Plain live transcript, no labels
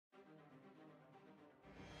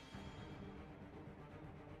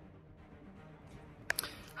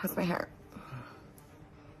How's my hair?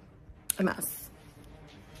 A mess.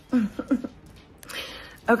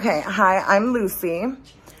 Okay, hi, I'm Lucy.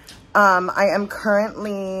 I am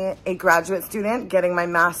currently a graduate student getting my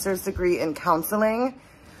master's degree in counseling.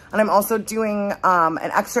 And I'm also doing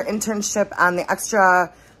an extra internship and the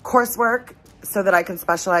extra coursework so that I can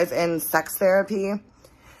specialize in sex therapy.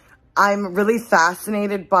 I'm really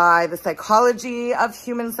fascinated by the psychology of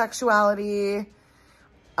human sexuality,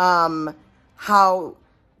 how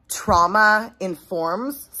trauma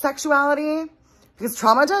informs sexuality, because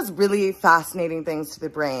trauma does really fascinating things to the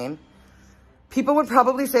brain. People would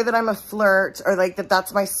probably say that I'm a flirt or like that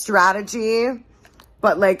that's my strategy,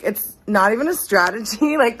 but like it's not even a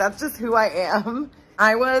strategy. Like that's just who I am.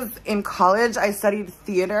 I was in college, I studied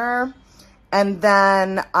theater, and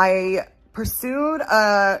then I pursued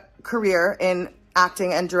a career in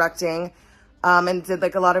acting and directing, and did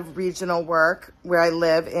like a lot of regional work where I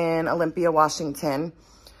live in Olympia, Washington.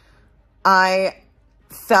 I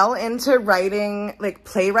fell into writing, like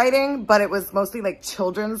playwriting, but it was mostly like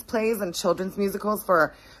children's plays and children's musicals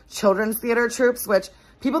for children's theater troupes, which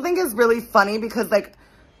people think is really funny because like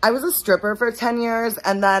I was a stripper for 10 years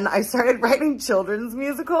and then I started writing children's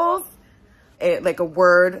musicals. Like a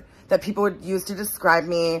word that people would use to describe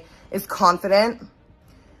me is confident.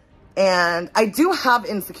 And I do have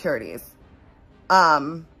insecurities,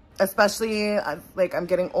 especially like I'm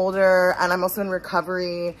getting older and I'm also in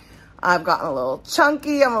recovery. I've gotten a little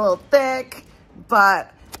chunky, I'm a little thick,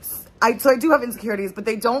 but so I do have insecurities, but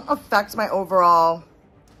they don't affect my overall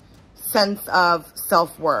sense of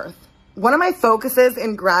self-worth. One of my focuses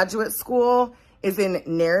in graduate school is in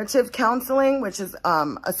narrative counseling, which is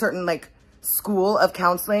a certain like school of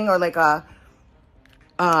counseling or like a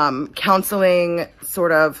counseling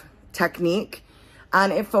sort of technique.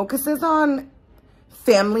 And it focuses on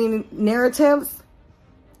family narratives.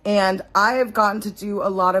 And I have gotten to do a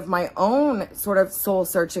lot of my own sort of soul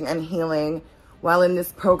searching and healing while in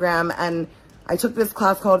this program. And I took this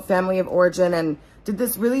class called Family of Origin and did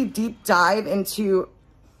this really deep dive into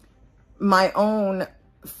my own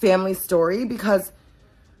family story because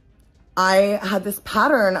I had this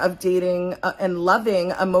pattern of dating and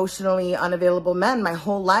loving emotionally unavailable men my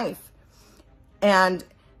whole life. And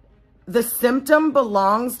the symptom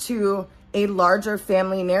belongs to a larger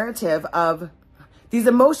family narrative of these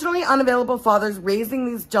emotionally unavailable fathers raising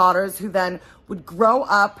these daughters who then would grow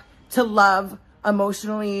up to love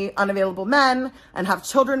emotionally unavailable men and have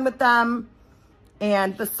children with them.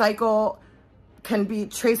 And the cycle can be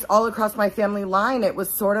traced all across my family line. It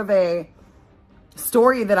was sort of a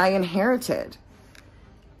story that I inherited.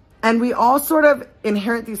 And we all sort of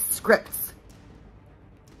inherit these scripts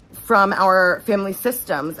from our family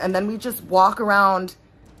systems. And then we just walk around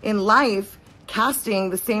in life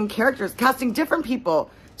casting the same characters, casting different people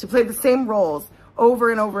to play the same roles over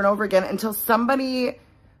and over and over again until somebody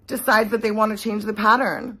decides that they want to change the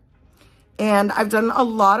pattern. And I've done a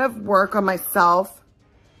lot of work on myself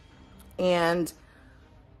and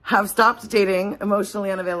have stopped dating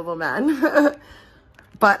emotionally unavailable men.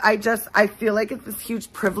 But I feel like it's this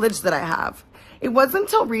huge privilege that I have. It wasn't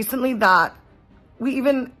until recently that we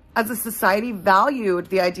even as a society valued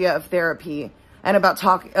the idea of therapy and about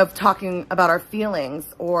talking about our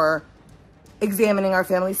feelings or examining our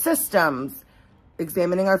family systems,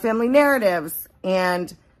 examining our family narratives.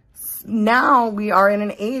 And now we are in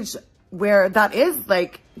an age where that is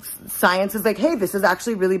like, science is like, hey, this is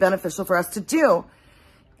actually really beneficial for us to do.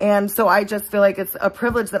 And so I just feel like it's a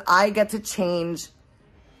privilege that I get to change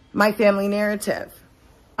my family narrative.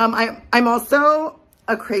 I'm also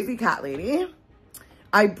a crazy cat lady.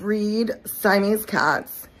 I breed Siamese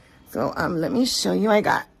cats. So let me show you. I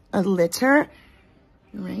got a litter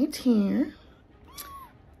right here.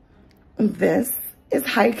 This is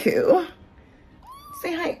Haiku.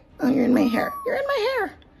 Say hi. Oh, you're in my hair. You're in my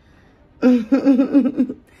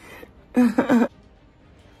hair.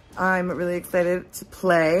 I'm really excited to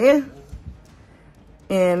play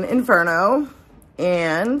in Inferno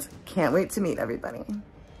and can't wait to meet everybody.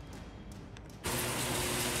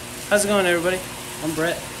 How's it going, everybody? I'm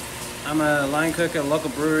Brett. I'm a line cook at a local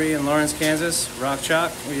brewery in Lawrence, Kansas, Rock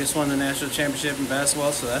Chalk. We just won the national championship in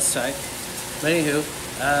basketball, so that's tight. But anywho,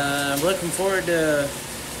 I'm looking forward to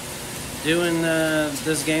doing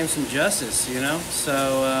this game some justice, you know?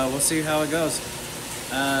 So we'll see how it goes.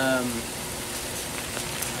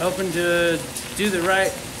 Hoping to do the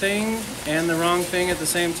right thing and the wrong thing at the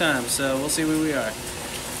same time. So we'll see where we are.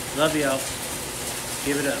 Love y'all.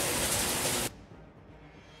 Give it up.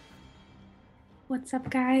 What's up,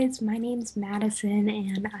 guys? My name's Madison,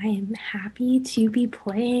 and I am happy to be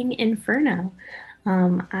playing Inferno.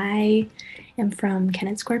 I am from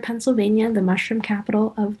Kennett Square, Pennsylvania, the mushroom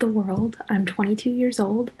capital of the world. I'm 22 years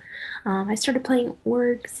old. I started playing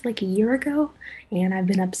orgs like a year ago, and I've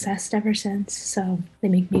been obsessed ever since, so they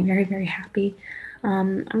make me very, very happy.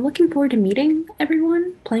 I'm looking forward to meeting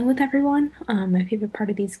everyone, playing with everyone. My favorite part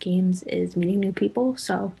of these games is meeting new people,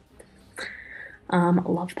 so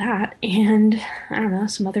love that. And I don't know,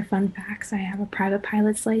 some other fun facts. I have a private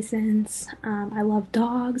pilot's license. I love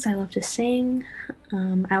dogs. I love to sing.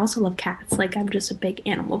 I also love cats. Like, I'm just a big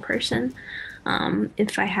animal person.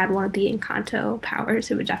 If I had one of the Encanto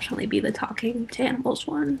powers, it would definitely be the talking to animals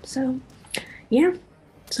one. So, yeah.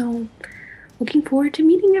 So, looking forward to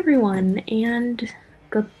meeting everyone and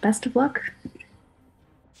good best of luck.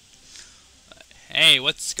 Hey,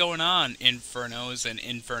 what's going on, Infernos and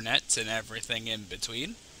Infernets and everything in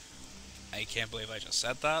between? I can't believe I just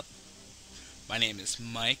said that. My name is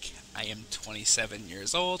Mike. I am 27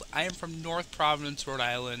 years old. I am from North Providence, Rhode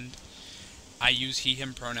Island. I use he,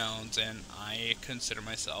 him pronouns, and I consider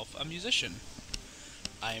myself a musician.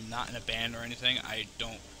 I am not in a band or anything.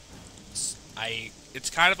 It's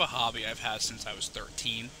kind of a hobby I've had since I was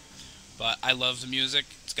 13. But I love the music.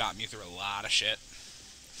 It's got me through a lot of shit.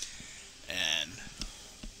 And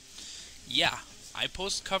yeah, I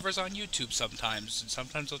post covers on YouTube sometimes, and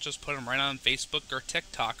sometimes I'll just put them right on Facebook or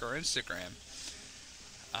TikTok or Instagram.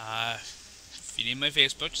 If you need my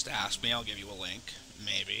Facebook, just ask me. I'll give you a link,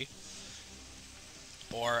 maybe.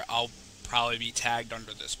 Or I'll probably be tagged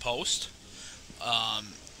under this post.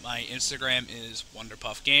 My Instagram is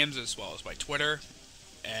WonderpuffGames, as well as my Twitter,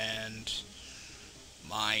 and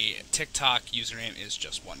my TikTok username is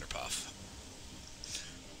just Wonderpuff.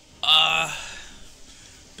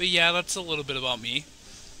 But yeah, that's a little bit about me.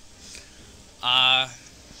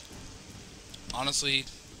 Honestly,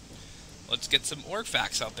 let's get some org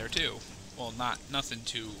facts out there too. Well, nothing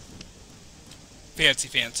too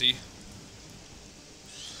fancy.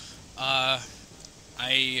 I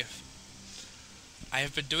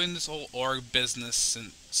have been doing this whole org business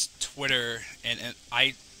since Twitter, and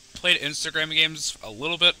I played Instagram games a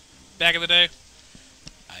little bit back in the day.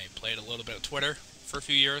 I played a little bit of Twitter for a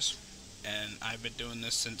few years, and I've been doing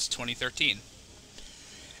this since 2013.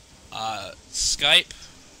 Skype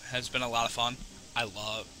has been a lot of fun.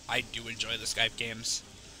 I do enjoy the Skype games.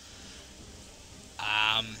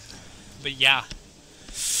 But yeah,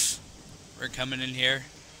 we're coming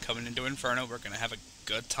into Inferno. We're gonna have a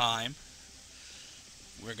good time.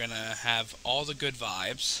 We're gonna have all the good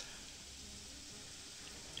vibes,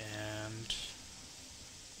 and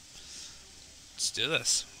let's do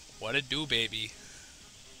this. What it do, baby?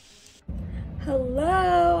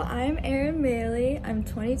 Hello, I'm Erin Bailey. I'm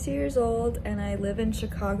 22 years old and I live in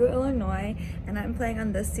Chicago, Illinois, and I'm playing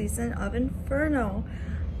on this season of Inferno.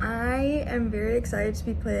 I am very excited to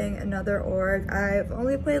be playing another org. I've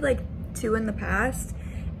only played like 2 in the past,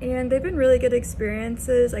 and they've been really good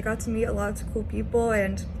experiences. I got to meet a lot of cool people,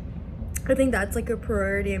 and I think that's like a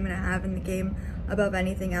priority I'm gonna have in the game above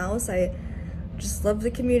anything else. I just love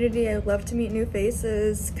the community. I love to meet new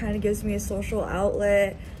faces. Kind of gives me a social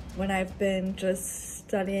outlet when I've been just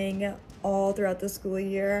studying all throughout the school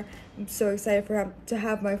year. I'm so excited to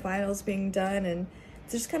have my finals being done and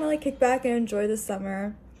to just kind of like kick back and enjoy the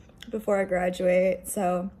summer before I graduate.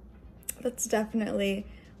 So that's definitely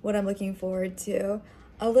what I'm looking forward to.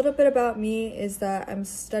 A little bit about me is that I'm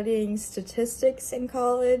studying statistics in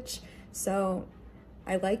college. So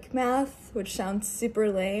I like math, which sounds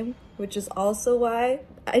super lame, which is also why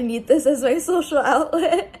I need this as my social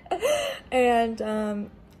outlet. And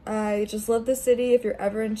I just love the city. If you're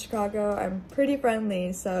ever in Chicago, I'm pretty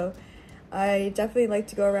friendly, so I definitely like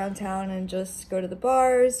to go around town and just go to the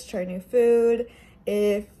bars, try new food.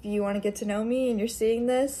 If you want to get to know me and you're seeing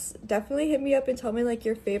this, definitely hit me up and tell me like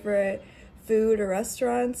your favorite food or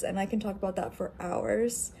restaurants, and I can talk about that for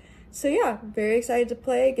hours. So yeah, very excited to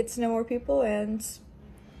play, get to know more people, and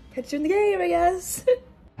catch you in the game, I guess.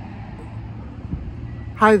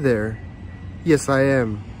 Hi there. Yes, I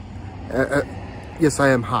am. Yes, I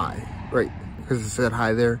am high. Right, because it said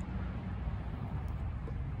hi there.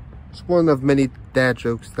 It's one of many dad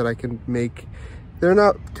jokes that I can make. They're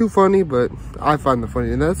not too funny, but I find them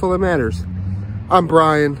funny, and that's all that matters. I'm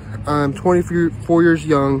Brian. I'm 24 years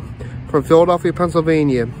young, from Philadelphia,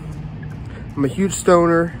 Pennsylvania. I'm a huge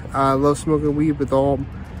stoner. I love smoking weed with all,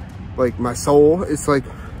 like, my soul. It's like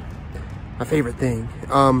my favorite thing.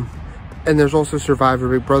 And there's also Survivor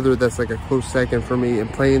Big Brother that's like a close second for me.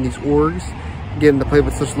 And playing these orgs, getting to play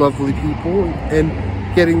with such lovely people, and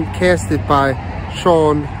getting casted by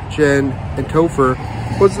Sean, Jen, and Topher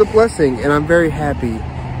was a blessing. And I'm very happy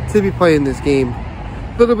to be playing this game.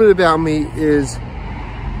 A little bit about me is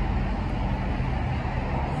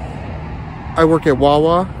I work at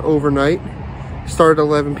Wawa overnight. Start at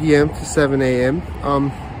 11 p.m. to 7 a.m.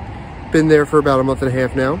 Been there for about a month and a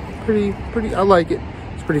half now. I like it.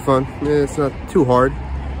 It's pretty fun. It's not too hard.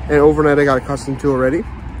 And overnight I got accustomed to already.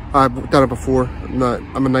 I've done it before.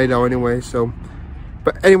 I'm a night owl anyway, so.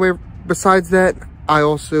 But anyway, besides that, I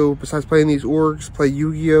also, besides playing these orgs, play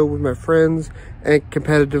Yu-Gi-Oh! With my friends, and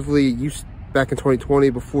competitively, back in 2020,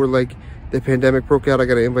 before like the pandemic broke out, I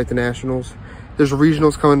got to invite the nationals. There's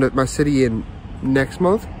regionals coming to my city in next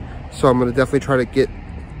month, so I'm gonna definitely try to get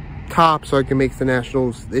top so I can make the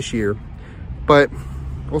nationals this year. But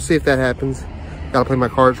we'll see if that happens. Gotta play my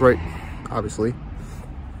cards right, obviously.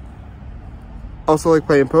 Also like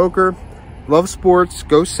playing poker. Love sports.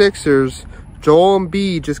 Go Sixers. Joel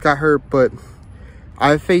Embiid just got hurt, but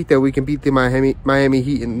I have faith that we can beat the Miami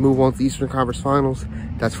Heat and move on to the Eastern Conference Finals.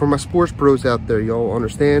 That's for my sports bros out there. Y'all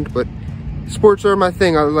understand? But sports are my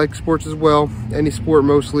thing. I like sports as well. Any sport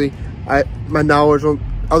mostly. My knowledge on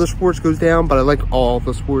other sports goes down, but I like all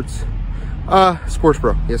the sports. Sports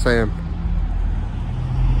bro. Yes, I am.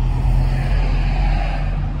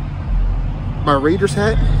 My Raiders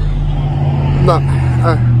hat.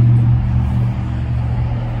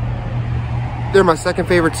 They're my second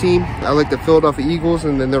favorite team. I like the Philadelphia Eagles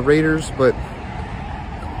and then the Raiders, but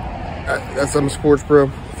I'm a sports bro.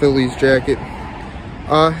 Phillies jacket.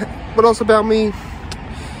 What else about me?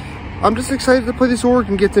 I'm just excited to play this org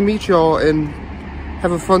and get to meet y'all and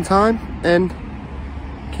have a fun time, and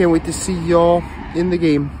can't wait to see y'all in the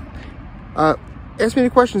game. Ask me any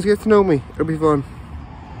questions, get to know me. It'll be fun.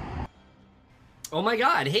 Oh my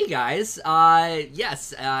god, hey guys.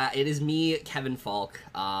 Yes, it is me, Kevin Falk.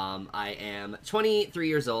 I am 23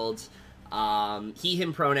 years old. He,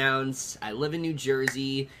 him pronouns. I live in New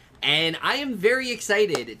Jersey. And I am very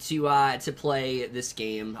excited to play this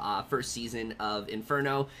game, first season of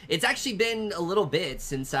Inferno. It's actually been a little bit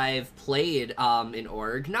since I've played in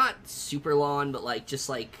org. Not super long, but like just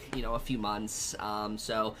like, you know, a few months.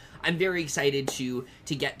 So I'm very excited to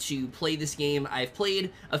get to play this game. I've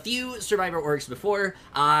played a few Survivor orgs before,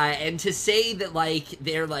 and to say that like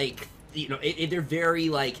they're like, you know, they're very,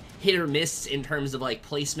 like, hit or miss in terms of, like,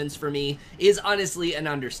 placements for me is honestly an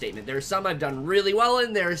understatement. There are some I've done really well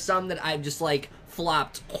in, there are some that I've just, like,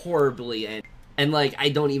 flopped horribly in. And, like, I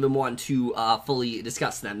don't even want to fully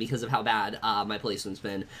discuss them because of how bad my placement's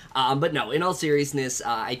been. But no, in all seriousness,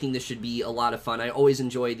 I think this should be a lot of fun. I always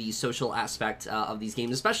enjoy the social aspect of these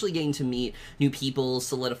games, especially getting to meet new people,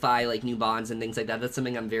 solidify, like, new bonds and things like that. That's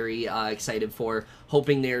something I'm very excited for.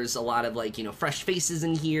 Hoping there's a lot of, like, you know, fresh faces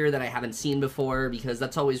in here that I haven't seen before, because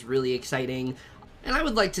that's always really exciting. And I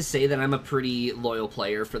would like to say that I'm a pretty loyal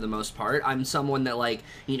player for the most part. I'm someone that, like,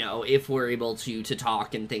 you know, if we're able to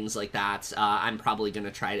talk and things like that, I'm probably going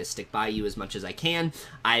to try to stick by you as much as I can.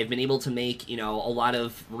 I've been able to make, you know, a lot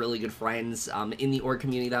of really good friends in the org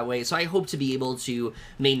community that way, so I hope to be able to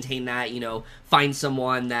maintain that, you know, find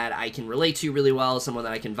someone that I can relate to really well, someone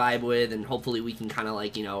that I can vibe with, and hopefully we can kind of,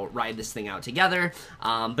 like, you know, ride this thing out together.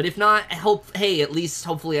 But if not, hey, at least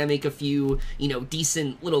hopefully I make a few, you know,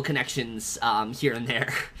 decent little connections here and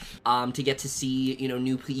there, to get to see, you know,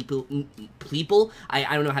 new people,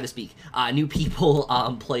 I don't know how to speak, new people,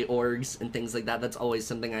 play orgs and things like that. That's always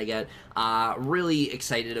something I get, really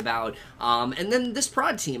excited about. And then this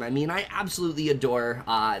prod team, I mean, I absolutely adore,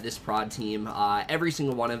 this prod team, every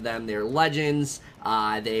single one of them. They're legends,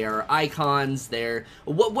 they are icons, they're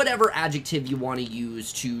whatever adjective you want to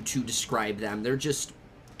use to describe them. They're just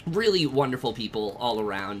really wonderful people all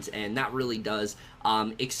around, and that really does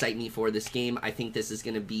excite me for this game. I think this is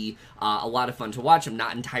going to be a lot of fun to watch. I'm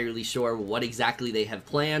not entirely sure what exactly they have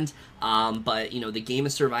planned, but, you know, the game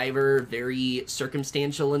of Survivor, very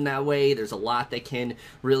circumstantial in that way. There's a lot that can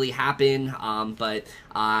really happen, but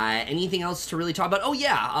anything else to really talk about? Oh,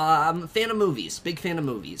 yeah, I'm a fan of movies. Big fan of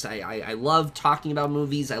movies. I love talking about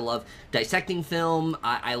movies. I love dissecting film.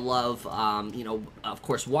 I love, you know, of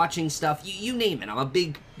course, watching stuff. You name it. I'm a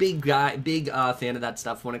big fan of that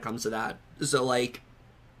stuff when it comes to that. So, like,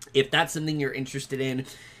 if that's something you're interested in,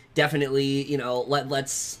 definitely, you know,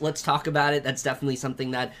 let's talk about it. That's definitely something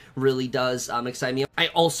that really does excite me. I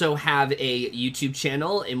also have a YouTube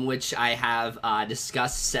channel in which I have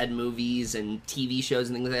discussed said movies and TV shows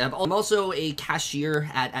and things like that. I'm also a cashier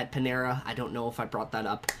at Panera. I don't know if I brought that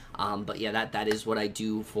up, but yeah, that is what I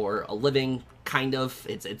do for a living. Kind of.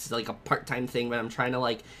 It's like a part-time thing, but I'm trying to,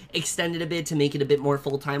 like, extend it a bit to make it a bit more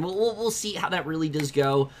full-time. We'll see how that really does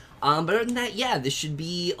go. But other than that, yeah, this should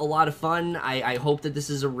be a lot of fun. I hope that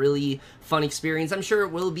this is a really fun experience. I'm sure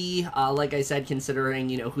it will be, like I said, considering,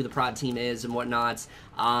 you know, who the prod team is and whatnot.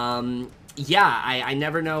 Yeah, I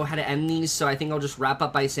never know how to end these, so I think I'll just wrap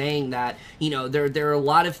up by saying that, you know, there are a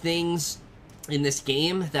lot of things in this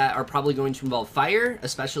game that are probably going to involve fire,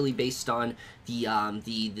 especially based on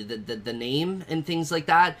the name and things like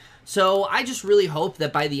that. So I just really hope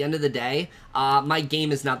that by the end of the day, my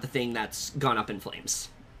game is not the thing that's gone up in flames.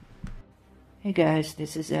 Hey guys,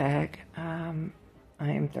 this is Zach. I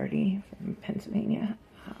am 30 from Pennsylvania.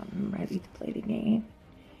 I'm ready to play the game,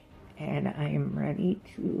 and I am ready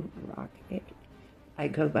to rock it. I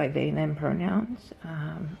go by they, them pronouns,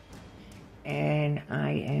 and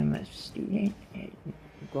I am a student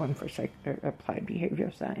going for applied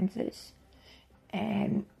behavioral sciences,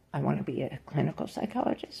 and I want to be a clinical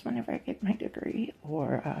psychologist whenever I get my degree,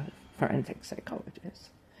 or a forensic psychologist.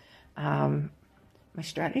 My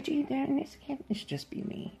strategy there in this game is just be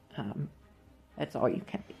me. That's all you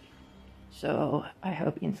can be. So I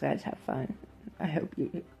hope you guys have fun. I hope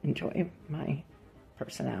you enjoy my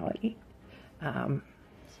personality.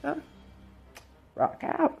 So, rock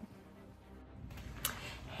out.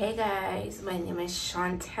 Hey guys, my name is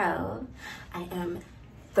Chantel. I am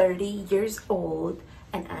 30 years old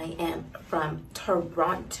and I am from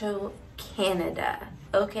Toronto, Canada.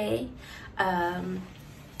 Okay? I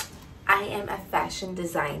am a fashion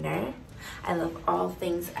designer. I love all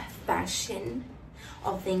things fashion,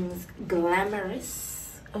 all things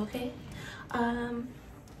glamorous. Okay?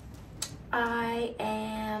 I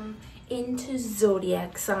am into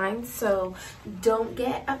zodiac signs, so don't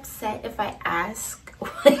get upset if I ask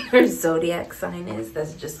what your zodiac sign is.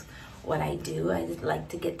 That's just what I do. I just like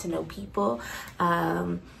to get to know people.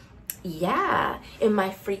 Yeah, in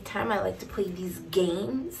my free time I like to play these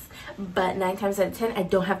games, but 9 times out of 10 I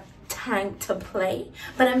don't have time to play,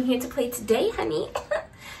 but I'm here to play today, honey.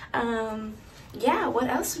 Yeah, what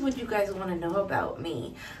else would you guys want to know about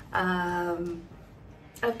me?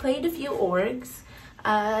 I've played a few orgs.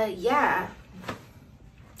 Yeah,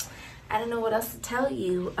 I don't know what else to tell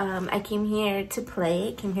you. I came here to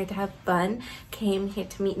play, came here to have fun, came here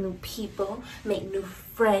to meet new people, make new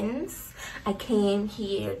friends. I came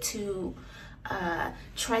here to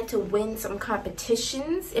try to win some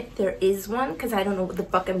competitions, if there is one, because I don't know what the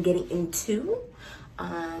fuck I'm getting into.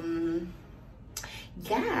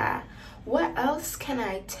 Yeah, what else can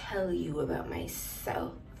I tell you about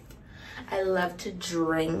myself? I love to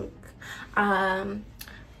drink.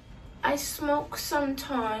 I smoke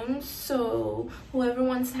sometimes, so whoever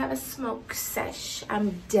wants to have a smoke sesh,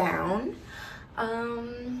 I'm down.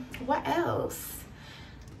 What else?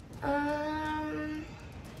 I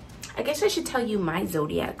guess I should tell you my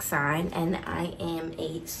zodiac sign, and I am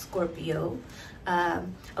a Scorpio. A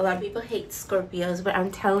lot of people hate Scorpios, but I'm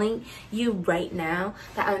telling you right now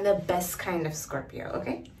that I'm the best kind of Scorpio,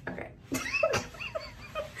 okay? Okay.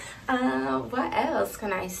 What else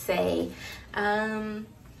can I say?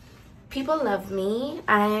 People love me.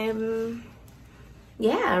 I'm,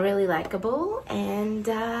 yeah, really likable, and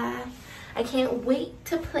I can't wait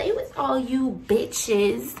to play with all you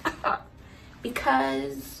bitches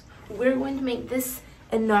because we're going to make this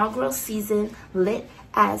inaugural season lit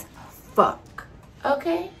as fuck.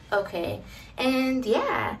 Okay? Okay. And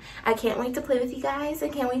yeah, I can't wait to play with you guys. I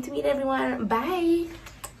can't wait to meet everyone. Bye.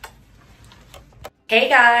 Hey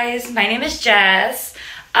guys, my name is Jess.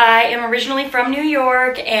 I am originally from New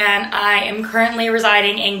York and I am currently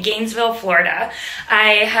residing in Gainesville, Florida.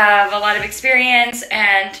 I have a lot of experience,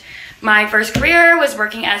 and my first career was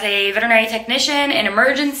working as a veterinary technician in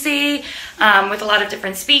emergency with a lot of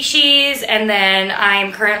different species, and then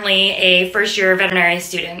I'm currently a first-year veterinary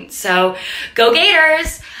student. So go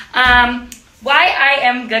Gators! Why I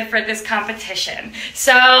am good for this competition.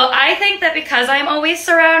 So I think that because I'm always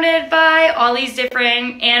surrounded by all these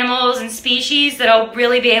different animals and species, that I'll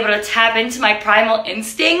really be able to tap into my primal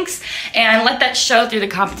instincts and let that show through the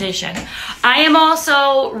competition. I am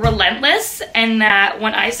also relentless in that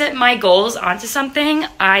when I set my goals onto something,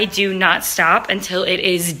 I do not stop until it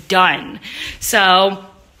is done. So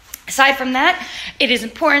aside from that, it is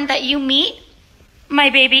important that you meet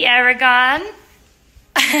my baby Aragon.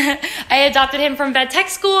 I adopted him from vet tech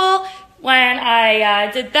school when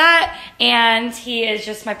I did that, and he is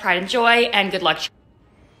just my pride and joy, and good luck.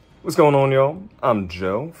 What's going on, y'all? I'm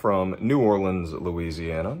Joe from New Orleans,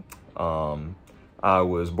 Louisiana. I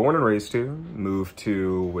was born and raised here, moved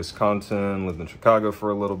to Wisconsin, lived in Chicago for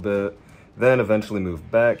a little bit, then eventually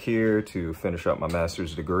moved back here to finish up my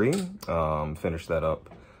master's degree. Finished that up,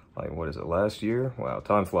 like, what is it, last year? Wow,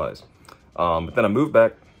 time flies. But then I moved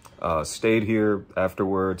back. Stayed here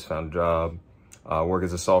afterwards, found a job, work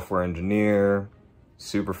as a software engineer,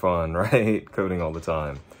 super fun, right? Coding all the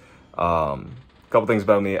time. Couple things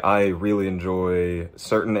about me, I really enjoy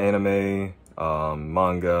certain anime,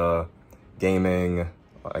 manga, gaming.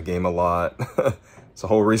 I game a lot. It's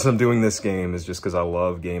the whole reason I'm doing this game is just because I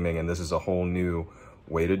love gaming, and this is a whole new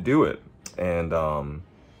way to do it. And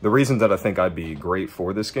the reason that I think I'd be great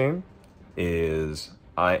for this game is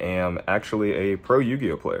I am actually a pro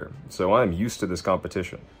Yu-Gi-Oh player. So I'm used to this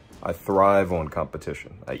competition. I thrive on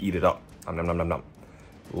competition. I eat it up. Nom, nom, nom, nom, nom.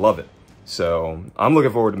 Love it. So I'm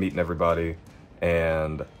looking forward to meeting everybody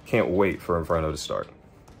and can't wait for Inferno to start.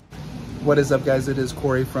 What is up, guys? It is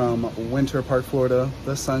Corey from Winter Park, Florida,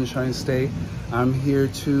 the Sunshine State. I'm here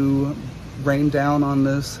to rain down on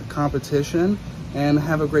this competition and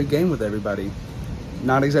have a great game with everybody.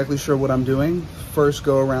 Not exactly sure what I'm doing. First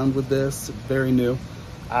go around with this, very new.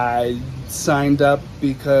 I signed up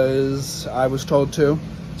because I was told to,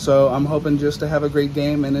 so I'm hoping just to have a great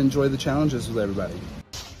game and enjoy the challenges with everybody.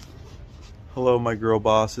 Hello, my girl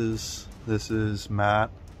bosses. This is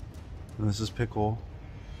Matt, and this is Pickle.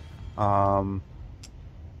 I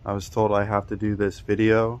was told I have to do this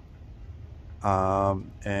video,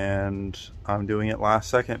 and I'm doing it last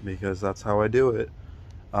second because that's how I do it.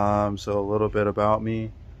 So a little bit about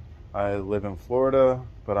me. I live in Florida,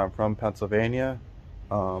 but I'm from Pennsylvania.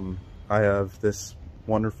 I have this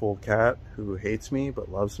wonderful cat who hates me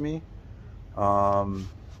but loves me. I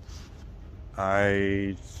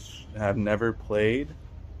have never played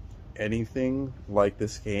anything like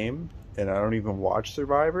this game, and I don't even watch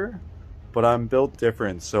Survivor, but I'm built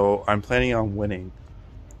different, so I'm planning on winning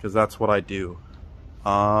because that's what I do.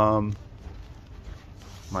 My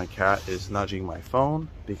cat is nudging my phone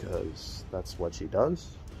because that's what she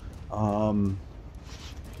does.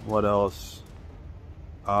 What else?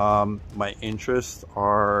 My interests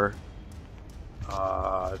are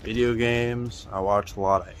video games. I watch a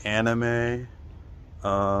lot of anime.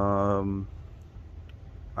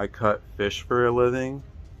 I cut fish for a living,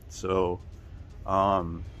 so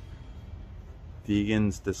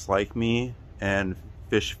vegans dislike me and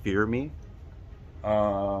fish fear me.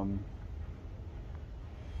 I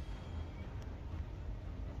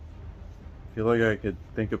feel like I could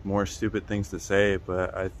think of more stupid things to say,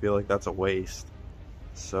 but I feel like that's a waste.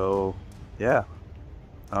 So yeah,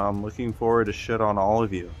 I'm looking forward to shit on all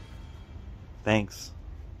of you. Thanks.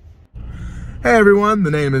 Hey everyone,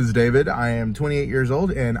 the name is David. I am 28 years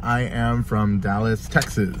old and I am from Dallas,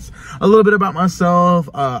 Texas. A little bit about myself.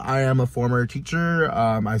 I am a former teacher.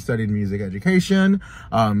 I studied music education.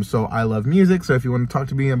 So I love music. So if you want to talk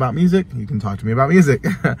to me about music, you can talk to me about music.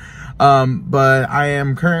 But I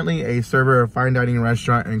am currently a server of a fine dining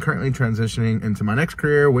restaurant and currently transitioning into my next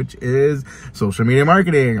career, which is social media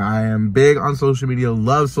marketing. I am big on social media,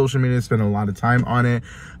 love social media, spend a lot of time on it.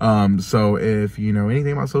 So if you know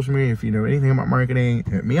anything about social media, if you know anything about marketing,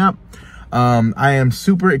 hit me up. I am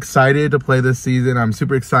super excited to play this season. I'm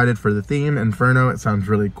super excited for the theme, Inferno. It sounds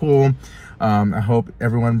really cool. I hope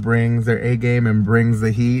everyone brings their A game and brings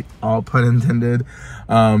the heat, all pun intended.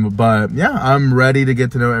 But yeah, I'm ready to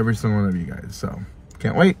get to know every single one of you guys. So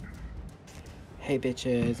can't wait. Hey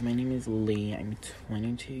bitches, my name is Lee. I'm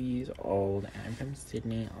 22 years old and I'm from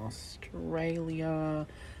Sydney, Australia.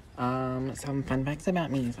 Some fun facts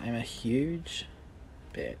about me is I'm a huge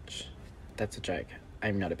bitch. That's a joke.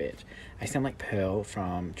 I'm not a bitch. I sound like Pearl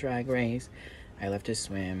from Drag Race. I love to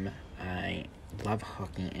swim. I love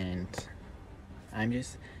hockey, and I'm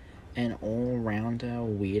just an all-rounder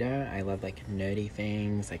weirdo. I love like nerdy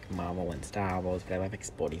things like Marvel and Star Wars, but I love like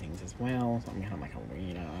sporty things as well. So I'm kind of like a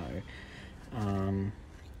weirdo.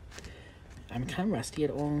 I'm kind of rusty at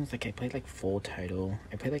all. Like I played like 4 total.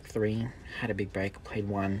 I played like 3, had a big break, played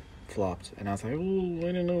 1, flopped, and I was like, oh,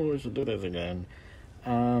 I don't know, I should do this again.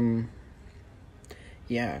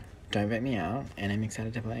 Yeah, don't vote me out, and I'm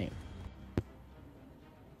excited to play.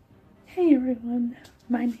 Hey everyone,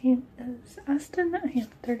 my name is Aston. I am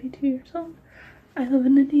 32 years old. I live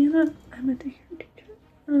in Indiana. I'm a daycare teacher.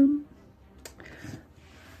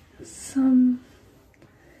 Some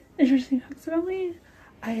interesting facts about me.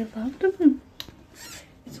 I love the moon.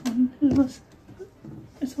 It's one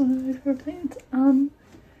of my favorite planets.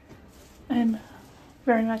 I'm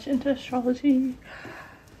very much into astrology.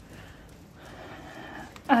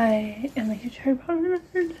 I am a huge Harry Potter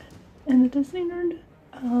nerd and a Disney nerd.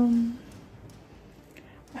 I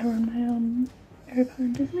run my own Harry Potter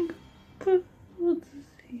and Disney group. Let's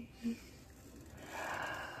see.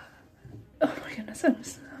 Oh my goodness,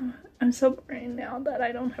 I'm so boring now that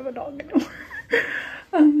I don't have a dog anymore.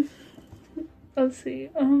 Let's see.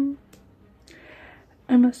 I'm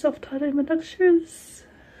a self-taught ambidextrous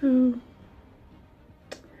who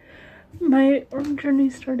my org journey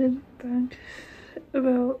started back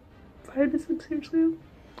about 5 to 6 years ago.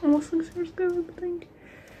 Almost 6 years ago, I think.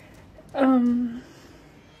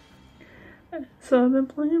 So I've been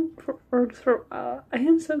playing for orgs for a while. I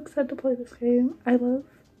am so excited to play this game. I love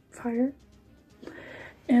fire.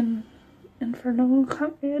 And Inferno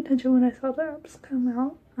caught my attention when I saw the apps come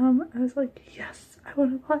out. I was like, yes, I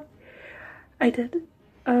want to play. I did.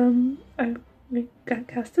 I got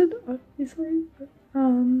casted, obviously. But,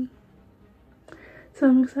 so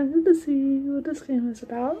I'm excited to see what this game is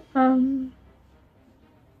about.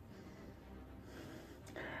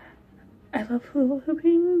 I love hula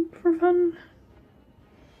hooping for fun.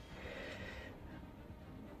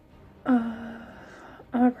 I'm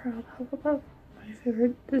a proud Hufflepuff. My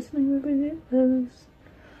favorite Disney movie is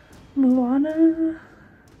Moana.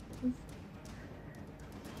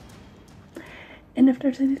 And if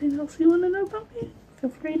there's anything else you want to know about me, feel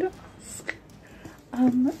free to ask.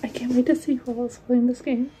 I can't wait to see who else playing this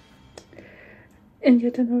game and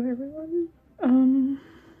get to know everyone. And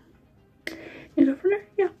go from there.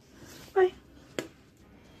 Yeah. Bye.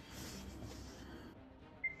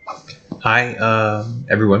 Hi,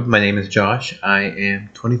 everyone. My name is Josh. I am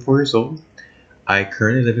 24 years old. I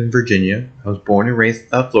currently live in Virginia. I was born and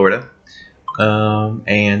raised in Florida.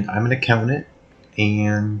 And I'm an accountant.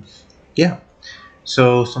 And yeah.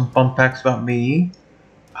 So some fun facts about me.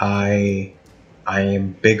 I am a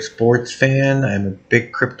big sports fan. I'm a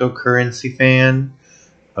big cryptocurrency fan.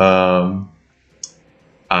 I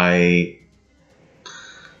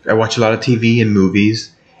watch a lot of TV and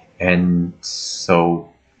movies, and so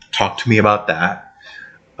talk to me about that.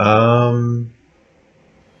 I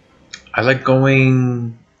like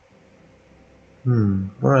going.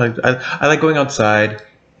 I like going outside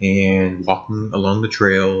and walking along the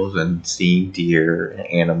trails and seeing deer and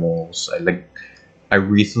animals. I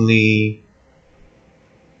recently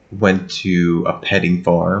went to a petting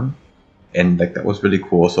farm, and that was really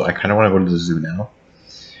cool. So I kind of want to go to the zoo now.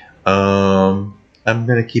 I'm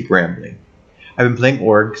gonna keep rambling. I've been playing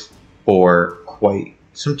orgs for quite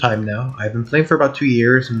some time now. I've been playing for about 2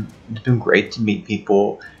 years, and it's been great to meet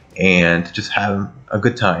people and to just have a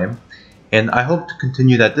good time. And I hope to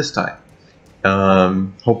continue that this time.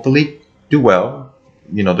 Hopefully do well.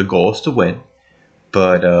 You know, the goal is to win,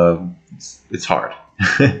 but it's hard.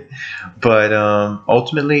 But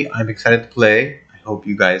ultimately, I'm excited to play. I hope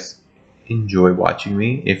you guys enjoy watching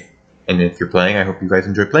me. If you're playing, I hope you guys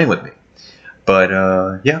enjoy playing with me. But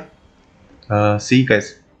yeah, see you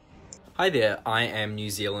guys. Hi there, I am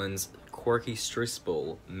New Zealand's quirky stress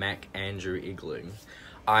ball, Mac Andrew Egling.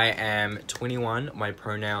 I am 21, my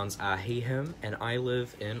pronouns are he, him, and I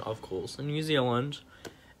live in, of course, New Zealand.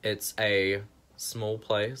 It's a small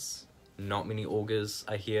place, not many augurs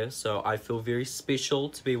are here, so I feel very special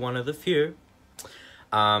to be one of the few.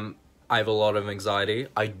 I have a lot of anxiety.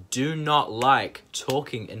 I do not like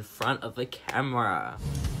talking in front of the camera.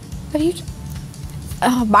 What are you...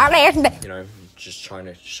 my You know, just trying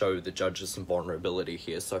to show the judges some vulnerability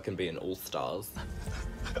here so I can be an all-stars.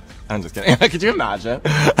 I'm just kidding. Could you imagine?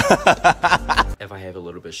 If I have a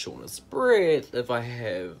little bit shortness of breath, if I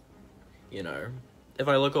have, you know, if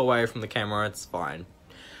I look away from the camera, it's fine.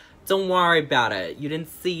 Don't worry about it. You didn't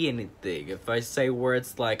see anything. If I say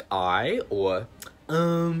words like I or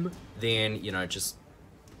then, you know, just,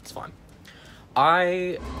 it's fine.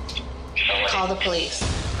 I... Call the police.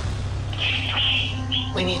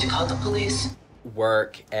 We need to call the police.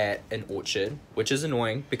 Work at an orchard, which is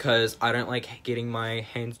annoying because I don't like getting my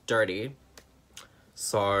hands dirty.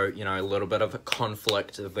 So, you know, a little bit of a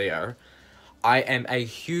conflict there. I am a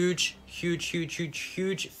huge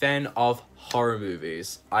fan of horror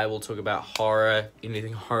movies. I will talk about horror,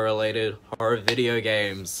 anything horror related, horror video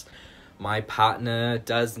games. My partner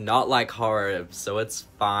does not like horror, so it's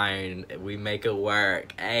fine. We make it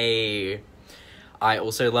work. Hey. I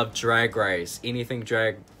also love Drag Race, anything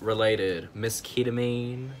drag related. Miss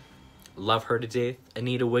Ketamine, love her to death.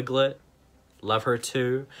 Anita Wiglet, love her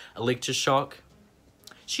too. Electroshock,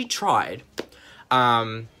 she tried.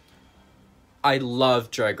 I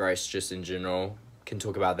love Drag Race just in general. Can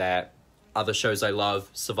talk about that. Other shows I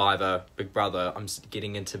love, Survivor, Big Brother. I'm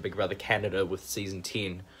getting into Big Brother Canada with season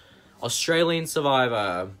 10. Australian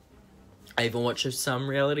Survivor. I even watch some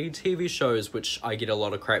reality TV shows, which I get a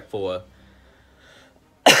lot of crap for.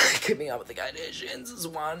 Keeping Up with the Kardashians is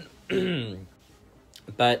one.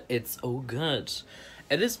 But it's all good.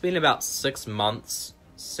 It has been about 6 months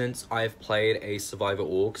since I've played a Survivor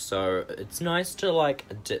org, so it's nice to like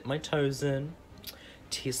dip my toes in,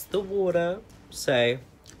 test the water, say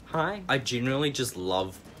hi. I genuinely just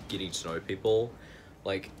love getting to know people,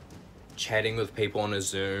 like chatting with people on a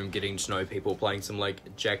Zoom, getting to know people, playing some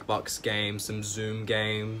like Jackbox games, some Zoom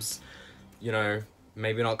games, you know,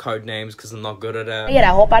 maybe not code names because I'm not good at it. Yeah,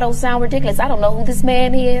 I hope I don't sound ridiculous. I don't know who this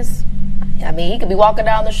man is. I mean, he could be walking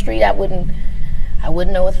down the street, I wouldn't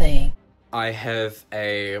know a thing. I have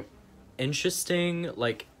a interesting,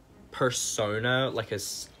 like, persona, like a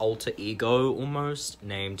alter ego almost,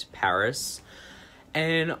 named Paris.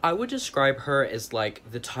 And I would describe her as, like,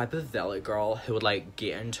 the type of valet girl who would, like,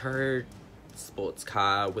 get into her sports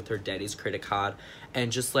car with her daddy's credit card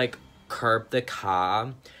and just, like, curb the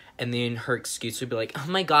car. And then her excuse would be like, oh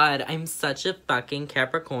my god, I'm such a fucking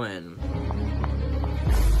Capricorn.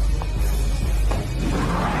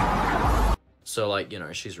 So, like, you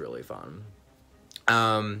know, she's really fun.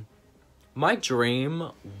 My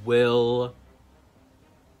dream will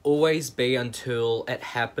always be, until it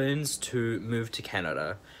happens, to move to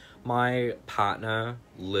Canada. My partner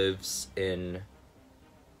lives in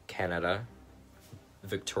Canada,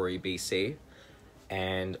 Victoria, BC,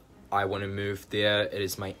 and I want to move there. It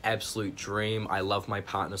is my absolute dream. I love my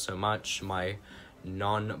partner so much, my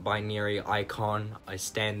non-binary icon. I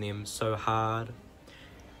stand them so hard,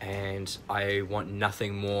 and I want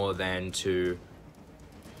nothing more than to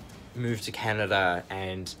move to Canada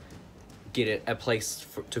and get it a place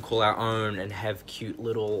to call our own and have cute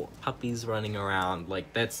little puppies running around.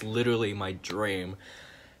 Like, that's literally my dream.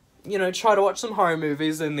 You know, try to watch some horror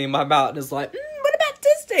movies and then my partner's like, what about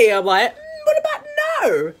Disney? I'm like, what about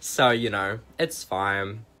no? So, you know, it's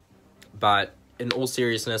fine. But in all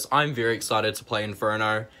seriousness, I'm very excited to play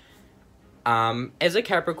Inferno. As a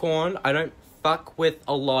Capricorn, I don't fuck with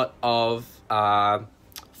a lot of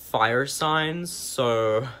fire signs,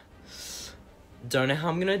 so don't know how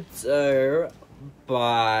I'm gonna do,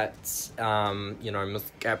 but you know,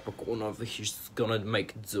 Miss Capricorn over here, she's gonna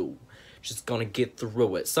make it do. She's gonna get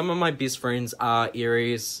through it. Some of my best friends are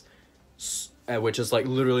Aries, which is like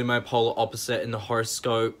literally my polar opposite in the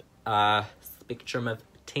horoscope spectrum of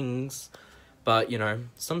things. But you know,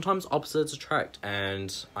 sometimes opposites attract,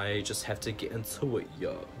 and I just have to get into it,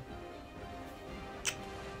 yo.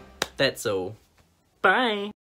 That's all. Bye.